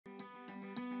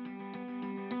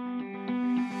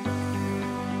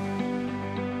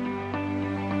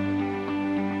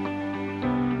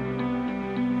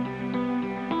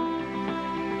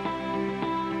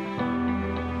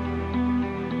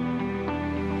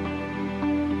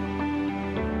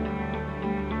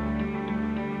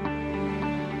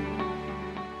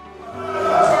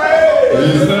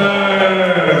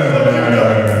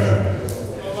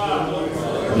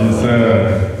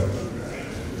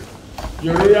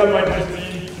Royal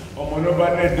Majesty Oba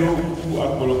Ewuare II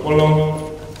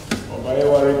Oba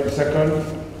Ewuare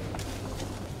II.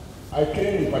 I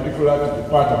came in particular to be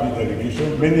part of the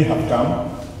delegation. Many have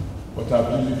come, but I've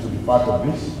chosen to be part of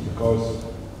this because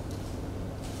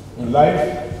in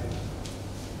life,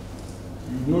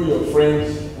 you know your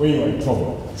friends when you're in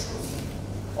trouble.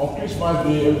 On Christmas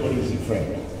Day, everybody is a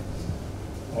friend.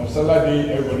 On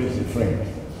Saturday, everybody is a friend.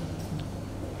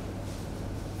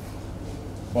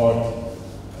 But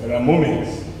there are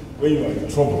moments when you are in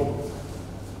trouble.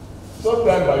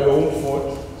 Sometimes by your own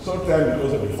fault, sometimes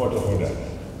because of the fault of others.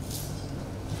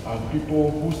 And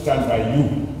people who stand by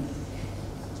you,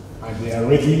 and they are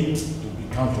ready to be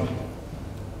counted.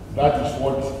 That is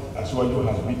what Asiwaju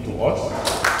has been to us,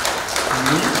 to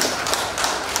me,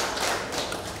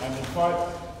 and in fact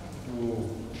to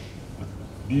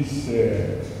this,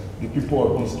 the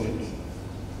people of this state.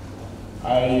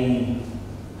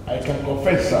 I can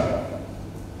confess, sir,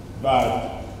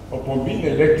 that upon being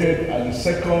elected as the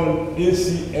second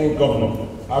ACN governor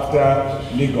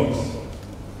after Lagos,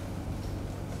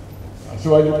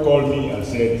 Asiwaju called me and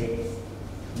said,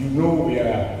 you know we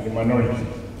are the minority.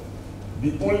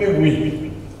 The only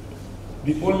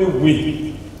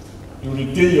way to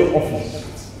retain your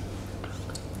office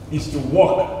is to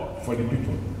work for the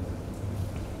people.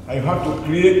 And you have to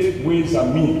create ways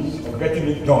and means of getting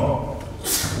it done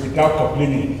without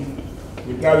complaining,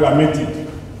 without lamenting,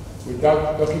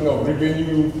 without talking of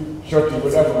revenue shortage,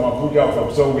 whether from Abuja or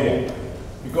from somewhere.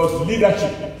 Because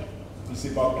leadership is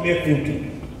about clear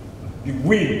thinking, the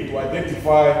will to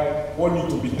identify what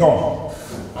needs to be done,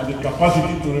 and the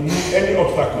capacity to remove any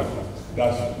obstacle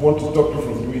that want to stop you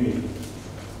from doing it.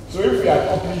 So if we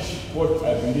accomplish what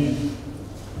I believe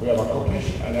we have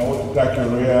accomplished, and I want to thank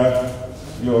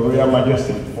your Royal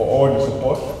Majesty for all the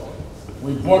support.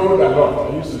 We borrowed a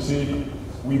lot. I used to say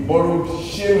we borrowed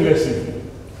shamelessly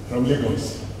from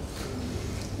Lagos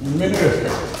in many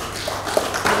respects.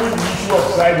 Even the issue of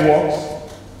sidewalks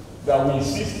that we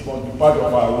insist must be part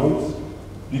of our roads,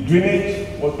 the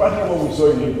drainage was partly what we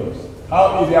saw in Lagos.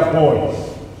 How area boys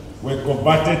were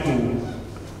converted to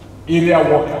area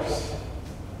workers,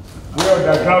 where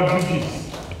underground bridges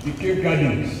became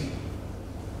gardens,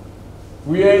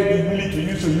 where the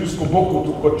ability to use Koboko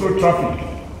to control traffic,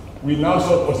 we now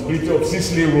saw the possibility of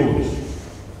 6-lane roads.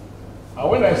 And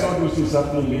when I saw those things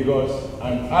happening in Lagos,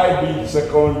 and I being the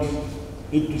second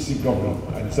APC governor,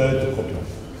 I decided to copy.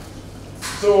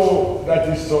 So that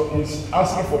is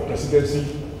asking for presidency.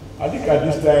 I think at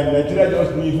this time, Nigeria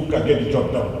just needs who can get the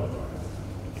job done.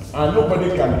 And nobody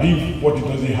can give what it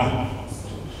doesn't have.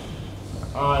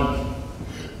 And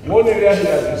one area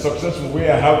here has been successful,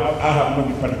 where I have not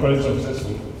been particularly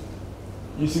successful,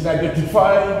 is in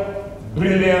identifying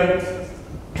brilliant,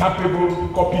 capable,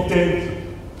 competent,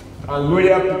 and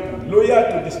loyal people, loyal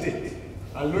to the state,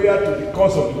 and loyal to the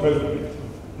cause of development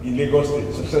in Lagos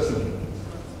State successively.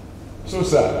 So,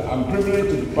 sir, I'm privileged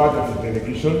to be part of the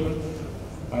delegation,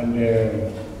 and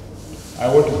I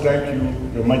want to thank you,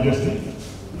 Your Majesty,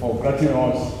 for granting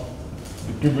us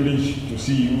the privilege to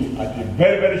see you at a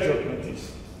very, very short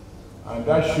notice. And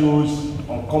that shows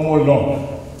uncommon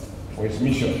love for his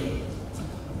mission.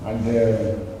 And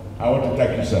I want to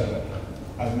thank you, sir.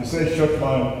 As we say, short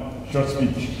man, short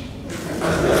speech.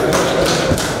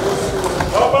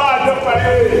 Oba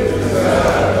Ewuare!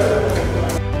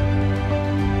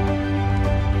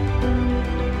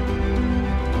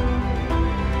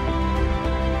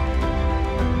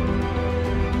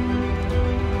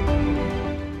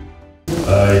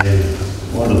 I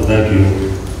want to thank you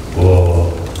for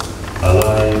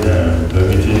allowing and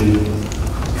permitting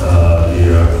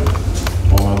the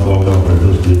former governor of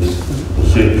those days to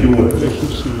say a few words.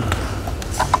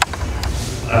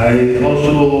 I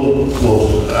also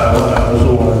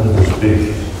wanted to speak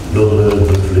those very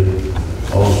briefly.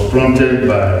 I was prompted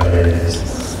by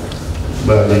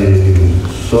the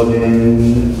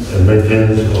sudden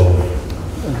emergence of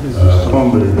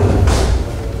comrade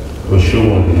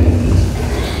Oshiomhole,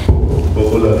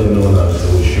 popularly known as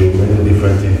Oshiomhole, many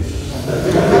different things.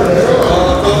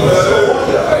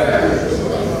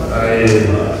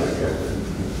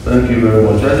 Thank you very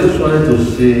much. I just wanted to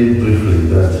say briefly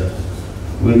that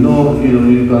we know,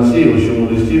 you can see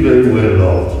Oshiomhole is still very well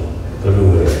loved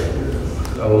everywhere.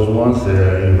 I was once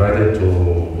invited to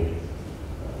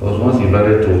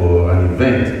an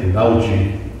event in Auchi,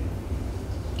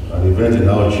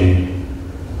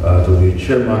 to be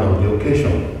chairman of the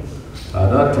occasion. At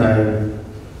that time,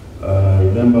 I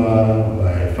remember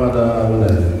my father,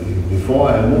 before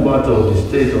I moved out of the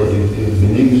state or the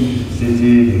Benin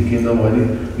city, the kingdom,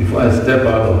 before I step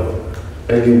out of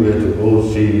anywhere to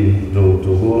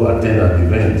go attend an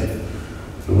event,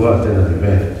 we go attend an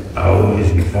event, I always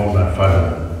inform my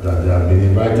father that they have been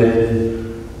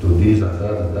invited to this and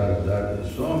that and that and that.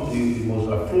 Some, he must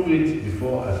approve it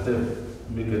before I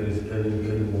make any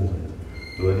movement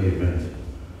to any event.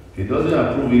 If he doesn't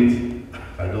approve it,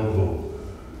 I don't go.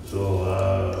 So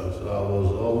I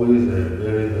was always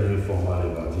very, very formal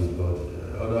about it, but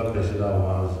other personal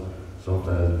ones,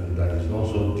 sometimes that is not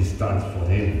so distant from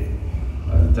him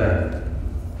at the time,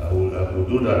 I would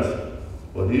do that.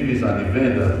 But if it's an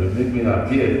event that will make me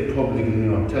appear publicly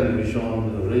on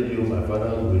television, radio, my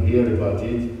father will hear about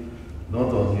it.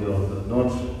 Not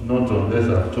unless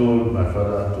I've told my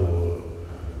father to,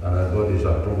 and I got his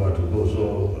approval to go. So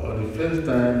on the first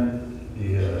time,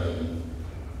 the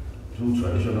two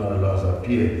traditional rulers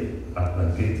appeared at my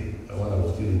gate when I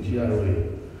was still in GRA.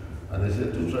 And they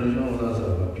said, two traditional rulers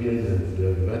have appeared, and they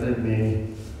invited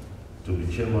me to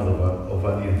be chairman of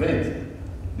an event.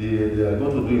 They are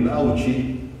going to do in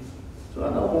Auchi. So I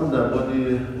don't wonder, but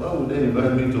why would they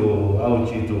invite me to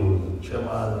Auchi to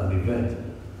chairman an event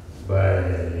by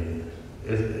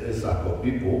a sack of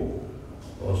people?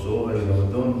 Also,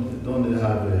 don't they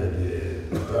have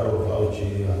the Star of Auchi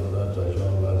and other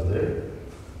traditional rulers there?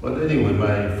 But anyway,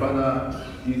 my father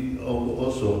he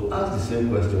also asked the same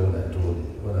question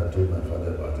when I told my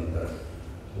father about it, that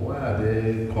why are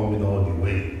they coming all the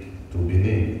way to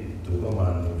Benin to come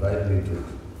and invite me to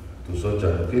such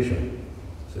an occasion?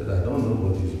 I said, I don't know,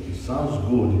 but it sounds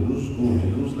good, it looks good,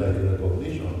 it looks like a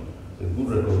recognition, a good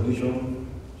recognition.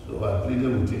 So I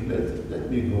pleaded with him, let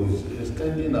me go. It's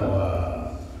extending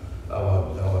our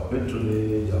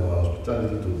patronage, our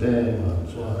hospitality to them, and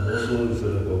so on. And also it's a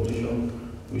recognition.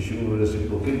 We should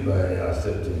reciprocate by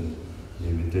accepting the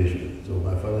invitation. So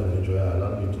my father eventually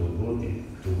allowed me to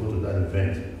go to that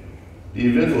event. The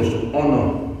event was to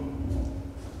honor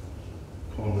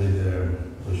Comrade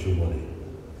Oshiomhole.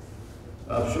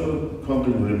 I'm sure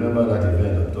Comrade will remember that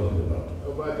event I'm talking about.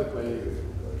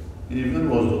 The event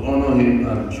was to honor him,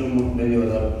 and I'm sure many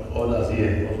others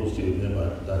here also still remember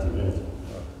that event.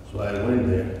 So I went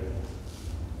there.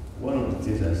 One of the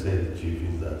things I said, Chief,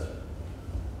 is that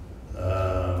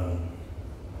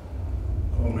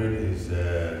Comrade is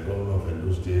governor of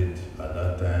Edo State at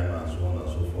that time, and so on and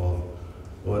so forth.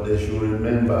 But they should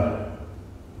remember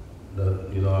that,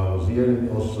 I was hearing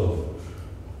all sorts of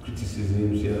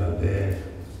criticisms here and there,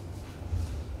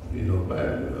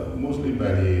 mostly by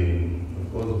of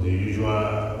course, the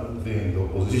usual thing, the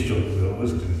opposition. We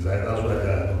always criticize, that's why they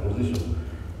are in opposition.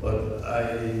 But I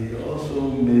also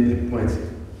made the point,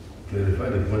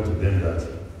 clarified the point to them that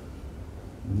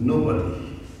nobody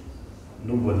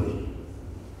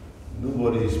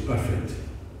is perfect.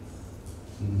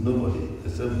 Nobody,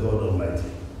 except God Almighty.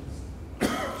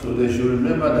 So they should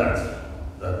remember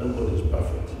that nobody is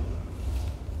perfect.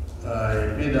 I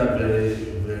made that very,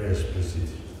 very explicit.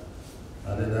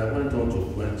 And then I went on to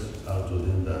point out to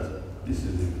them that this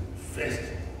is the first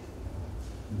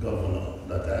governor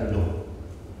that I know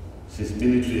since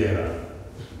military era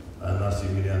and not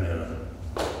civilian era.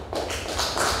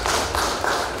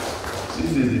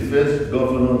 This is the first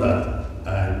governor that I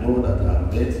know that I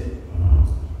met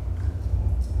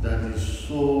that is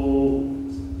so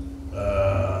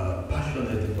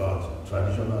passionate about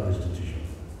traditional institutions.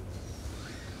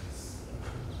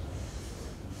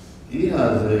 He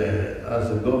has, as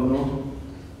a governor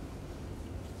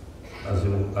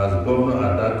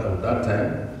at that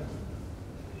time,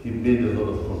 he made a lot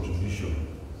of contribution.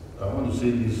 I want to say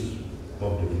this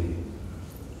publicly,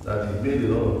 that he made a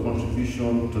lot of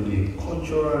contribution to the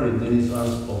cultural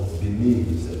renaissance of Benin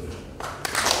itself.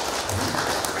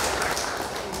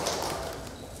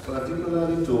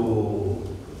 Particularly to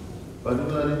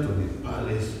the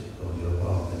palace of the Oba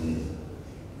of Benin.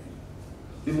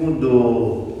 Even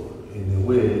though, in a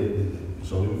way,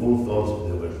 some people thought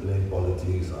they were playing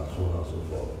politics and so on and so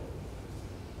forth.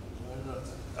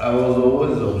 I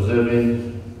always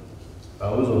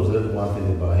observed one thing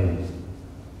about him.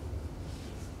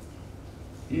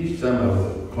 Each time I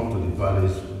would come to the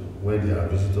palace, when there are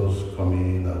visitors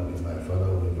coming, my father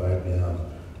would invite me out.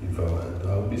 I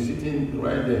would be sitting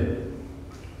right there.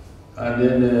 And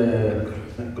then,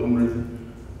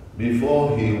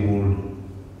 before he would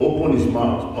open his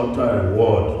mouth, utter a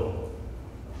word,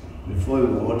 before he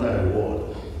would utter a word,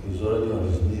 he's already on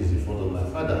his knees in front of my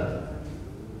father.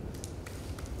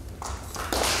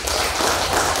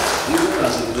 Even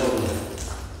as a governor.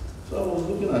 So I was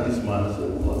looking at this man and said,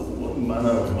 what manner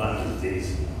of man is this?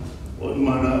 What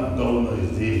manner of governor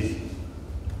is this?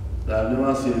 That I've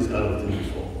never seen this kind of thing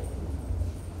before.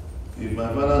 If my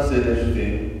father said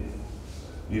anything,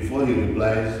 before he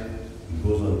replies, he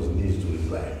goes on his knees to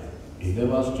reply. He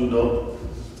never stood up,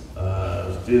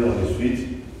 stayed on his feet.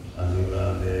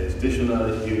 and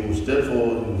stationary, he will step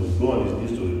forward, he will go on his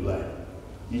knees to reply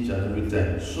each and every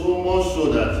time. So much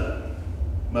so that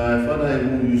my father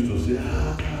even used to say,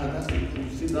 that's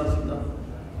it, sit down,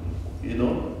 you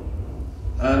know.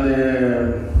 And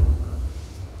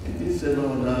he did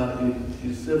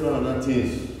several other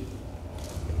things.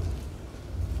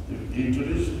 He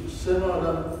introduced several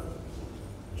other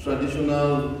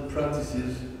traditional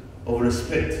practices of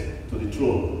respect to the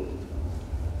throne.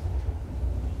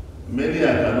 Many I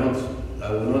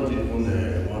will not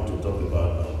even want to talk about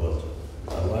now, but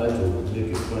I wanted to make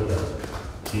a point that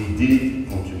he did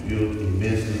contribute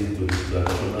immensely to the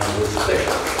traditional respect.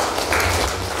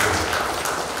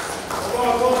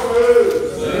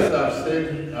 Since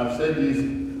I've said this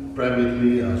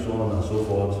privately and so on and so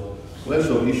forth, when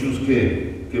some issues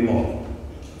came up,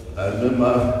 I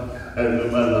remember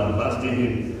lambasting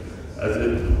him. I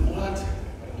said, what?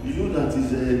 You that is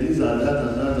this and that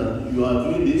and that, and you are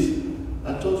doing this?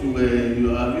 I thought have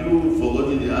you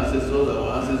forgotten the ancestors,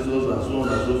 our ancestors, and so on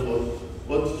and so forth?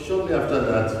 But shortly after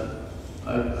that, I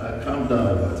calmed down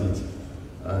about it,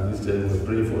 and instead we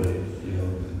pray for him.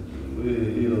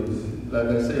 Like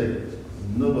I said,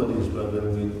 nobody is perfect.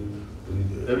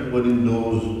 Everybody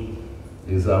knows,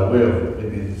 is aware of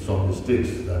maybe some mistakes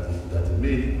that he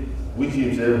made, which he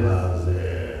himself has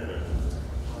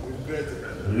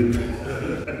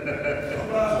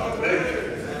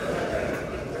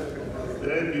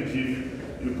Thank you, Chief.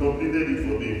 You completed it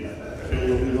for me. So,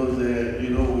 because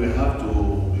we have to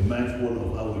be mindful of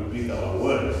how we pick our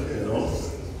words,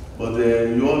 But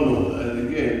you all know, and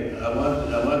again, I want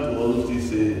to also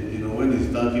say, when he's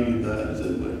thanking me that, he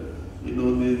said, well,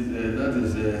 that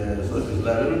is such is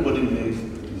life. Everybody makes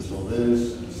some very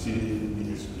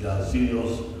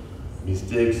serious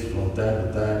mistakes from time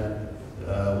to time.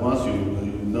 Once you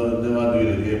never do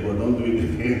it again, but don't do it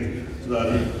again. So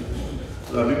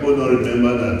that people don't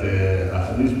remember that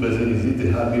this person is it a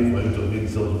habit for him to make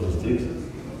such mistakes.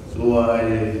 So I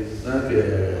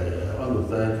want to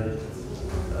thank.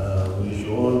 We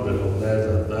should all recognize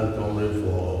and thank Comrade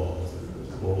for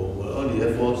all the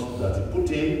efforts that he put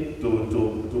in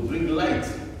to bring light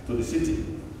to the city.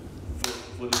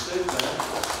 For the first time,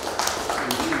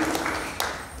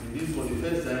 indeed, for the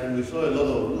first time, we saw a lot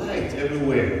of light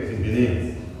everywhere in Benin.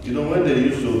 When they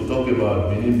used to talk about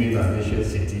Benin being an ancient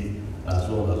city and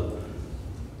so on,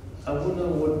 I wonder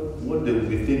what they would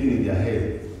be thinking in their head.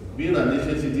 Being an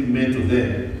ancient city meant to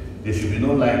them, there should be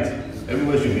no light.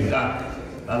 Everywhere should be dark.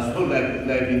 And so like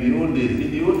in the old days,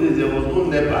 there was no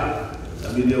NEPA. I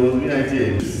mean, there was VIT,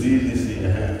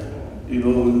 we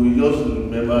just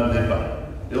remember NEPA.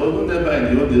 There was no NEPA in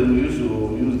the old days. We used to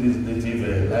use this native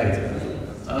light.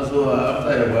 And so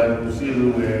after a while, we see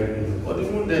everywhere. But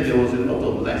even then, there was a lot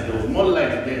of light. There was more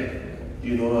light then,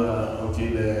 until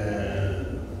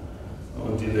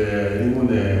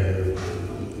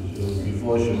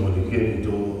before Oshiomhole came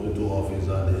into office,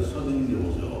 and suddenly there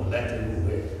was a lot of light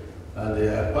everywhere. And I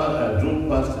drove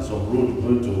past some road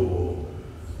going to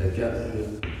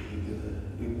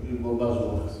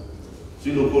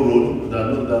Sinoko Road.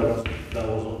 That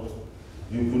was on.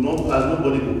 You could not pass.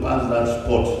 Nobody could pass that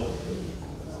spot.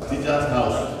 Teacher's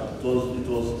house. It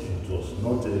was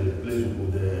not a place you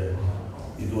could.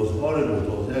 It was horrible. It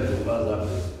was hard to pass that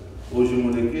place.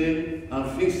 Oshiomhole came and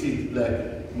fixed it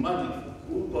like magic.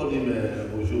 Who called him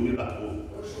Oshiomhole miracle?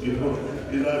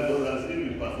 It's like as if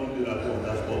he performed miracle on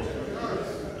that spot.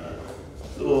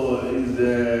 So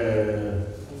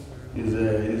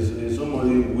is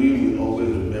somebody we will always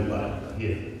remember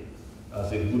here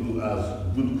as a good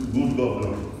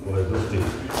governor for Edo State.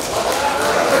 So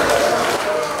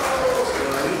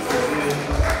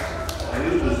I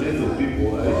used to say to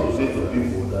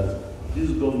people that this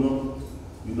governor,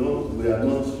 we are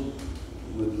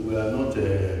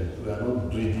not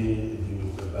greedy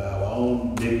by our own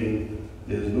making.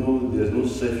 There's no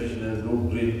selfishness, no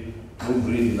greed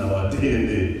in our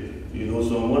DNA.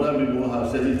 Some other people have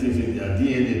certain things in their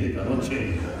DNA they cannot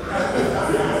change.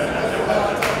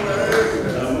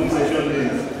 And we mention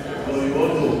names, but you all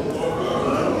know.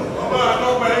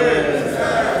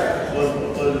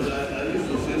 But I used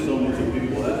to say something to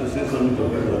people.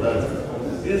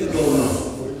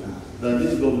 That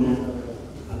this governor,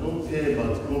 I don't care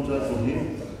about contract from him.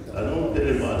 I don't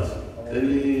care about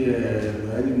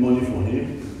any money from him.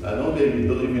 I don't care if he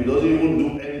doesn't even do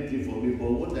anything for me.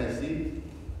 But what I see,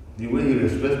 the way he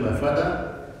respects my father,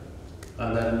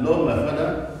 and I love my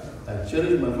father, I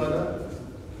cherish my father,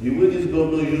 the way this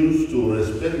governor used to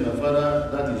respect my father,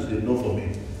 that is enough for me.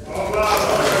 I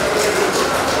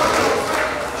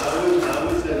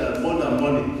will say that more than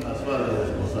money, as far as I was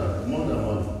concerned, more than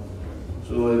money.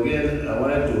 So again, I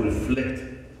wanted to reflect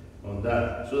on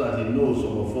that, so that he knows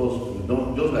some of us, we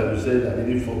don't, just like we said, I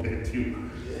didn't forget you.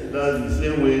 That's the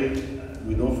same way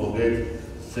we don't forget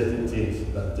certain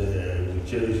things that we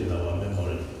cherish in our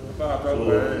memory. So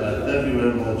thank you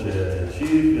very much,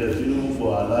 Chief, for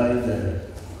allowing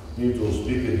me to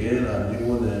speak again and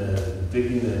even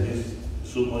taking this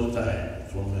so much time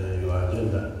from your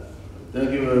agenda.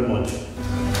 Thank you very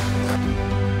much.